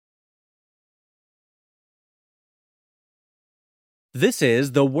This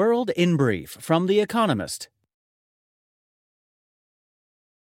is The World in Brief from The Economist.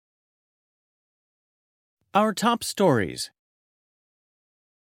 Our top stories.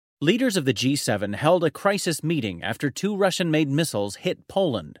 Leaders of the G7 held a crisis meeting after two Russian-made missiles hit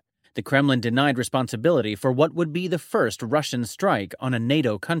Poland. The Kremlin denied responsibility for what would be the first Russian strike on a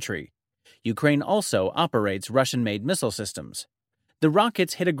NATO country. Ukraine also operates Russian-made missile systems. The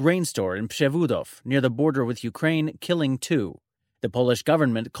rockets hit a grain store in Przewodów, near the border with Ukraine, killing two. The Polish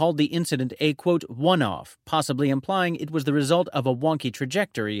government called the incident a, quote, one-off, possibly implying it was the result of a wonky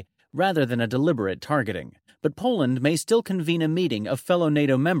trajectory rather than a deliberate targeting. But Poland may still convene a meeting of fellow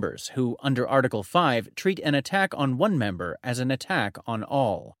NATO members who, under Article 5, treat an attack on one member as an attack on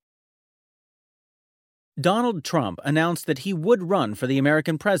all. Donald Trump announced that he would run for the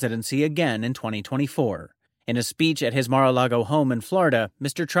American presidency again in 2024. In a speech at his Mar-a-Lago home in Florida,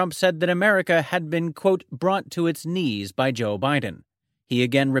 Mr. Trump said that America had been, quote, brought to its knees by Joe Biden. He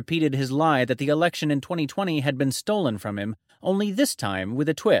again repeated his lie that the election in 2020 had been stolen from him, only this time with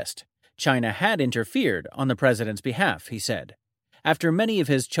a twist. China had interfered on the president's behalf, he said. After many of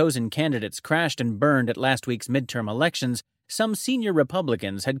his chosen candidates crashed and burned at last week's midterm elections, some senior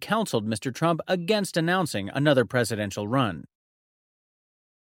Republicans had counseled Mr. Trump against announcing another presidential run.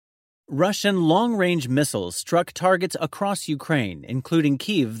 Russian long-range missiles struck targets across Ukraine, including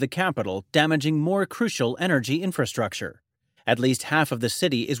Kyiv, the capital, damaging more crucial energy infrastructure. At least half of the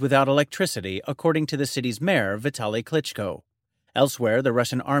city is without electricity, according to the city's mayor, Vitaly Klitschko. Elsewhere, the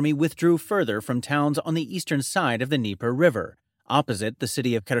Russian army withdrew further from towns on the eastern side of the Dnieper River, opposite the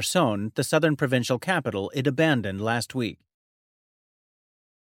city of Kherson, the southern provincial capital it abandoned last week.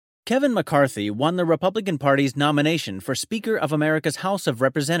 Kevin McCarthy won the Republican Party's nomination for Speaker of America's House of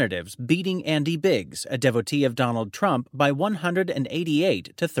Representatives, beating Andy Biggs, a devotee of Donald Trump, by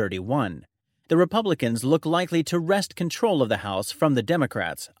 188 to 31. The Republicans look likely to wrest control of the House from the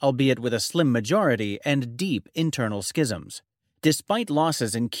Democrats, albeit with a slim majority and deep internal schisms. Despite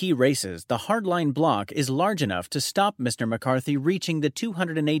losses in key races, the hardline bloc is large enough to stop Mr. McCarthy reaching the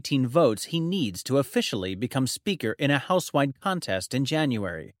 218 votes he needs to officially become Speaker in a House-wide contest in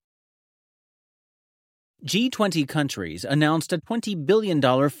January. G20 countries announced a $20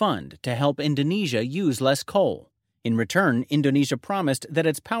 billion fund to help Indonesia use less coal. In return, Indonesia promised that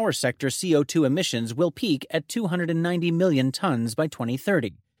its power sector CO2 emissions will peak at 290 million tons by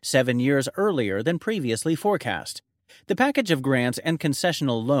 2030, 7 years earlier than previously forecast. The package of grants and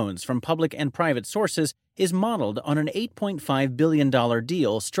concessional loans from public and private sources is modeled on an $8.5 billion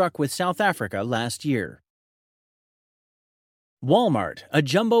deal struck with South Africa last year. Walmart, a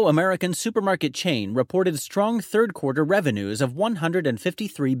jumbo American supermarket chain, reported strong third-quarter revenues of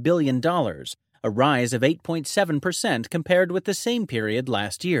 $153 billion, a rise of 8.7% compared with the same period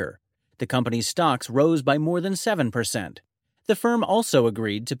last year. The company's stocks rose by more than 7%. The firm also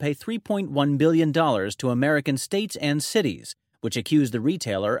agreed to pay $3.1 billion to American states and cities, which accused the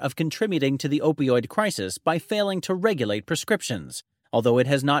retailer of contributing to the opioid crisis by failing to regulate prescriptions, although it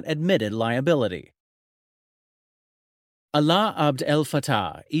has not admitted liability. Alaa Abd El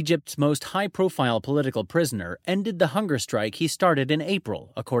Fattah, Egypt's most high-profile political prisoner, ended the hunger strike he started in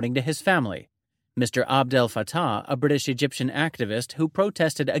April, according to his family. Mr. Abd El Fattah, a British-Egyptian activist who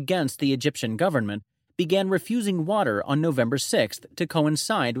protested against the Egyptian government, began refusing water on November 6th to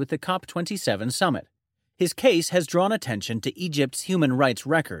coincide with the COP27 summit. His case has drawn attention to Egypt's human rights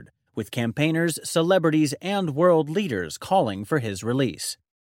record, with campaigners, celebrities, and world leaders calling for his release.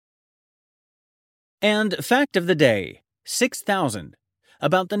 And fact of the day. 6,000.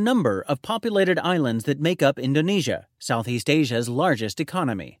 About the number of populated islands that make up Indonesia, Southeast Asia's largest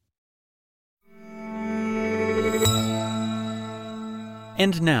economy.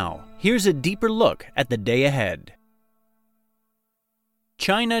 And now, here's a deeper look at the day ahead.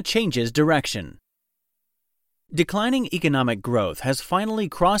 China changes direction. Declining economic growth has finally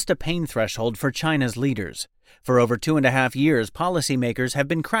crossed a pain threshold for China's leaders. For over 2.5 years, policymakers have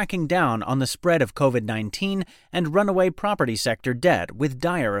been cracking down on the spread of COVID-19 and runaway property sector debt with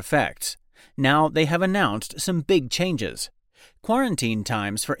dire effects. Now they have announced some big changes. Quarantine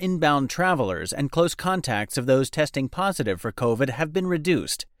times for inbound travelers and close contacts of those testing positive for COVID have been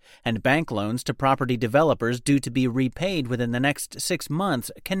reduced, and bank loans to property developers due to be repaid within the next 6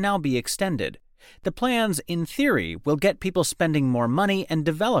 months can now be extended. The plans, in theory, will get people spending more money and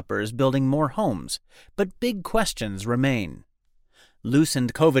developers building more homes, but big questions remain.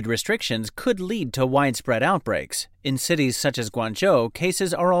 Loosened COVID restrictions could lead to widespread outbreaks. In cities such as Guangzhou,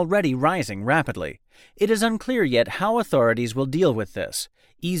 cases are already rising rapidly. It is unclear yet how authorities will deal with this.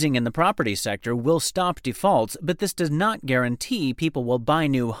 Easing in the property sector will stop defaults, but this does not guarantee people will buy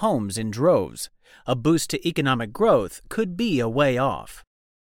new homes in droves. A boost to economic growth could be a way off.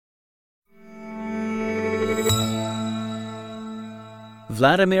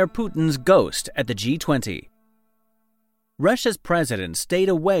 Vladimir Putin's ghost at the G20. Russia's president stayed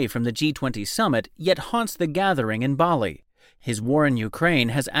away from the G20 summit, yet haunts the gathering in Bali. His war in Ukraine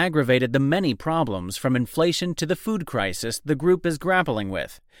has aggravated the many problems from inflation to the food crisis the group is grappling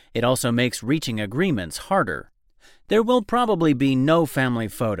with. It also makes reaching agreements harder. There will probably be no family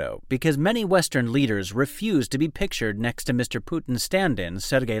photo because many Western leaders refuse to be pictured next to Mr. Putin's stand-in,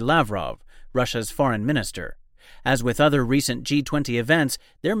 Sergei Lavrov, Russia's foreign minister. As with other recent G20 events,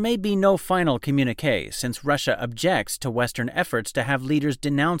 there may be no final communiqué since Russia objects to Western efforts to have leaders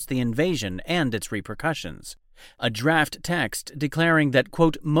denounce the invasion and its repercussions. A draft text declaring that,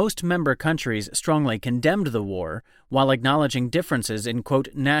 quote, most member countries strongly condemned the war, while acknowledging differences in, quote,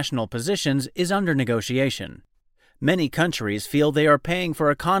 national positions, is under negotiation. Many countries feel they are paying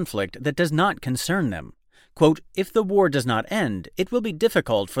for a conflict that does not concern them. Quote, if the war does not end, it will be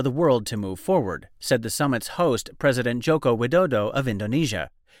difficult for the world to move forward, said the summit's host, President Joko Widodo of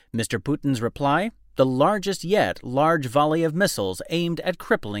Indonesia. Mr. Putin's reply? The largest yet large volley of missiles aimed at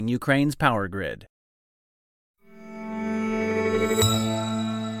crippling Ukraine's power grid.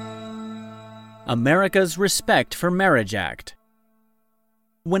 America's Respect for Marriage Act.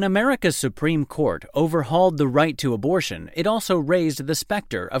 When America's Supreme Court overhauled the right to abortion, it also raised the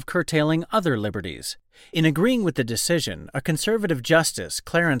specter of curtailing other liberties. In agreeing with the decision, a conservative justice,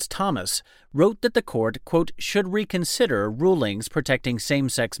 Clarence Thomas, wrote that the court, quote, should reconsider rulings protecting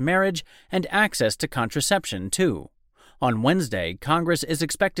same-sex marriage and access to contraception, too. On Wednesday, Congress is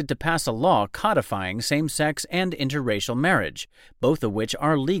expected to pass a law codifying same-sex and interracial marriage, both of which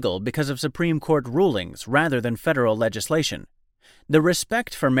are legal because of Supreme Court rulings rather than federal legislation. The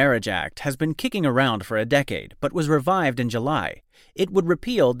Respect for Marriage Act has been kicking around for a decade, but was revived in July. It would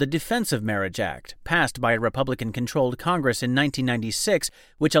repeal the Defense of Marriage Act, passed by a Republican-controlled Congress in 1996,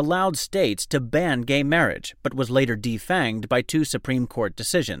 which allowed states to ban gay marriage, but was later defanged by 2 Supreme Court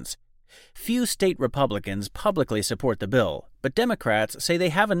decisions. Few state Republicans publicly support the bill, but Democrats say they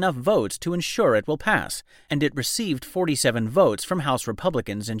have enough votes to ensure it will pass, and it received 47 votes from House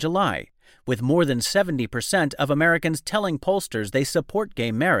Republicans in July. With more than 70% of Americans telling pollsters they support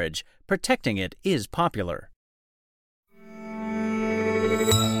gay marriage, protecting it is popular.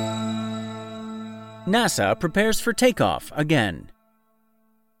 NASA prepares for takeoff again.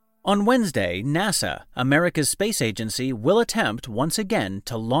 On Wednesday, NASA, America's space agency, will attempt once again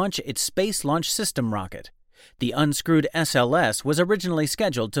to launch its Space Launch System rocket. The unscrewed SLS was originally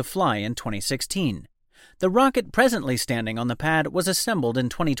scheduled to fly in 2016. The rocket presently standing on the pad was assembled in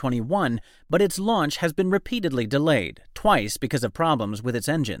 2021, but its launch has been repeatedly delayed, twice because of problems with its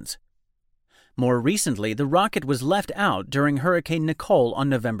engines. More recently, the rocket was left out during Hurricane Nicole on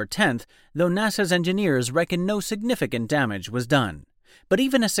November 10th, though NASA's engineers reckon no significant damage was done. But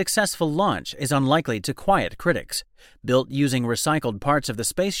even a successful launch is unlikely to quiet critics. Built using recycled parts of the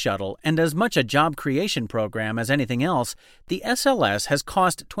space shuttle and as much a job creation program as anything else, the SLS has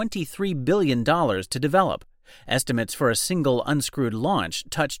cost $23 billion to develop. Estimates for a single unscrewed launch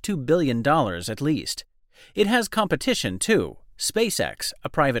touch $2 billion at least. It has competition, too. SpaceX, a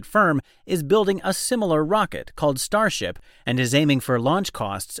private firm, is building a similar rocket called Starship and is aiming for launch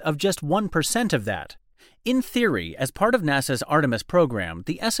costs of just 1% of that. In theory, as part of NASA's Artemis program,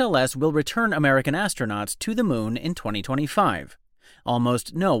 the SLS will return American astronauts to the Moon in 2025.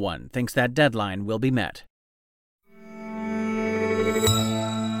 Almost no one thinks that deadline will be met.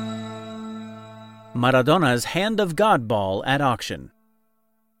 Maradona's Hand of God ball at auction.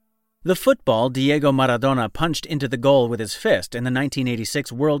 The football Diego Maradona punched into the goal with his fist in the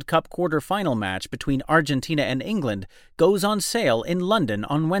 1986 World Cup quarter-final match between Argentina and England goes on sale in London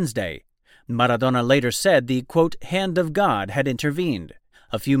on Wednesday. Maradona later said the, quote, hand of God had intervened.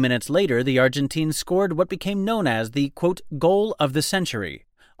 A few minutes later, the Argentines scored what became known as the, quote, goal of the century,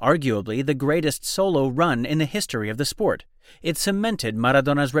 arguably the greatest solo run in the history of the sport. It cemented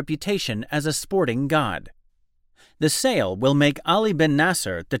Maradona's reputation as a sporting god. The sale will make Ali Ben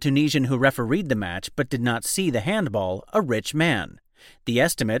Nasser, the Tunisian who refereed the match but did not see the handball, a rich man. The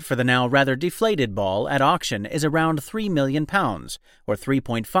estimate for the now rather deflated ball at auction is around £3 million, or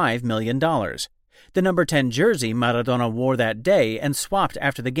 $3.5 million. The number 10 jersey Maradona wore that day and swapped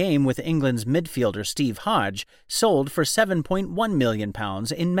after the game with England's midfielder Steve Hodge sold for £7.1 million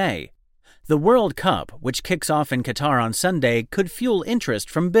in May. The World Cup, which kicks off in Qatar on Sunday, could fuel interest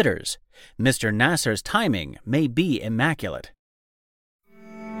from bidders. Mr. Nasser's timing may be immaculate.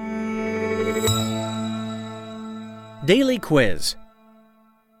 Daily Quiz.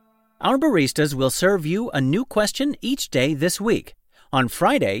 Our baristas will serve you a new question each day this week. On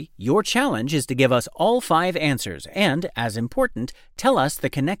Friday, your challenge is to give us all 5 answers and, as important, tell us the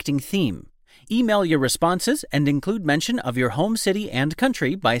connecting theme. Email your responses and include mention of your home city and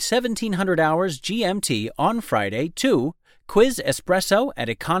country by 1700 hours GMT on Friday to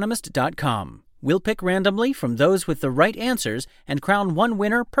quizespresso@economist.com. We'll pick randomly from those with the right answers and crown one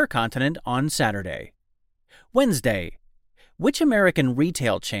winner per continent on Saturday. Wednesday. Which American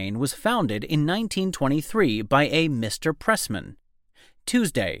retail chain was founded in 1923 by a Mr. Pressman?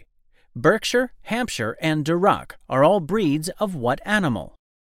 Tuesday. Berkshire, Hampshire, and Duroc are all breeds of what animal?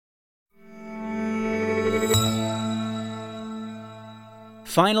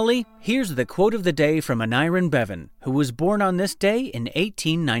 Finally, here's the quote of the day from Aneurin Bevan, who was born on this day in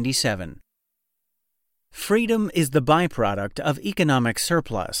 1897. Freedom is the byproduct of economic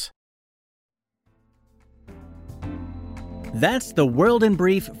surplus. That's the World in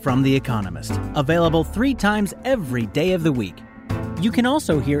Brief from The Economist, available 3 times every day of the week. You can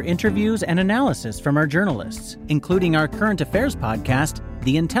also hear interviews and analysis from our journalists, including our current affairs podcast,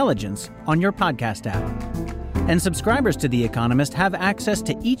 The Intelligence, on your podcast app. And subscribers to The Economist have access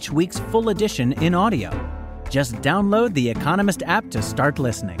to each week's full edition in audio. Just download The Economist app to start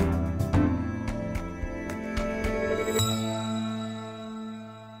listening.